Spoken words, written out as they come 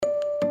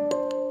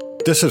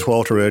This is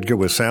Walter Edgar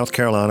with South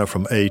Carolina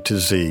from A to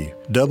Z.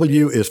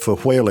 W is for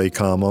Whaley,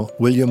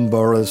 William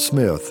Burroughs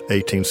Smith,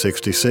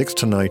 1866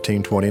 to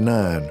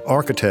 1929,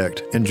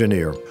 architect,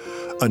 engineer.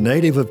 A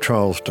native of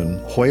Charleston,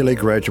 Whaley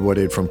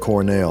graduated from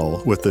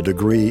Cornell with a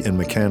degree in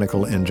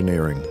mechanical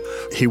engineering.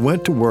 He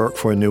went to work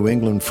for a New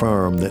England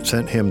firm that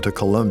sent him to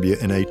Columbia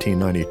in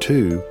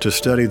 1892 to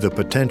study the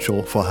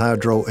potential for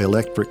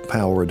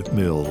hydroelectric-powered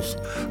mills.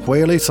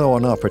 Whaley saw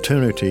an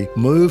opportunity,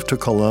 moved to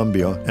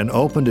Columbia, and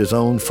opened his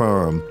own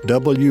firm,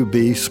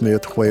 W.B.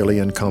 Smith, Whaley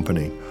and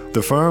Company.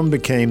 The firm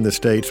became the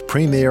state's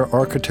premier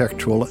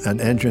architectural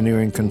and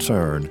engineering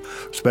concern,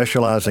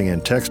 specializing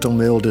in textile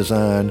mill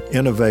design,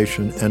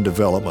 innovation, and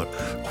development.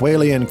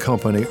 Whaley and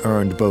Company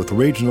earned both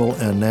regional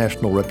and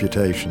national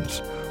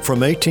reputations.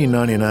 From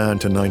 1899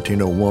 to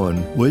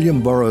 1901,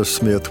 William Burroughs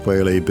Smith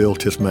Whaley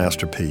built his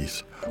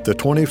masterpiece, the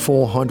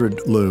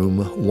 2,400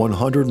 loom,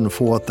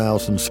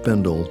 104,000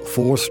 spindle,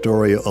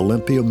 4-story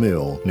Olympia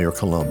Mill near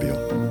Columbia.